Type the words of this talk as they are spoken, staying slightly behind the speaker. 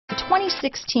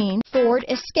2016 Ford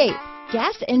Escape.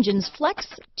 Gas engines flex,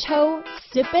 tow,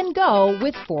 sip and go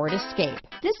with Ford Escape.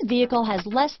 This vehicle has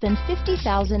less than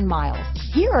 50,000 miles.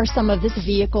 Here are some of this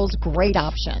vehicle's great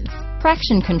options: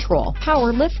 traction control,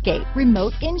 power liftgate,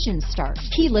 remote engine start,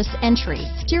 keyless entry,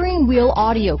 steering wheel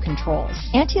audio controls,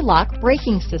 anti-lock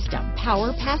braking system,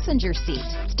 power passenger seat,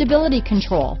 stability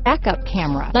control, backup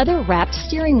camera, leather-wrapped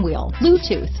steering wheel,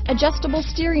 Bluetooth, adjustable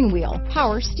steering wheel,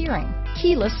 power steering,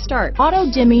 keyless start,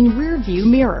 auto-dimming rear view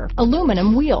mirror,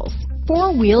 aluminum wheels,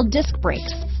 four-wheel disc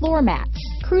brakes, floor mats,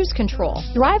 cruise control.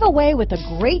 Drive away with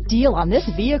a great deal on this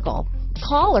vehicle.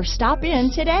 Call or stop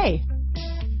in today.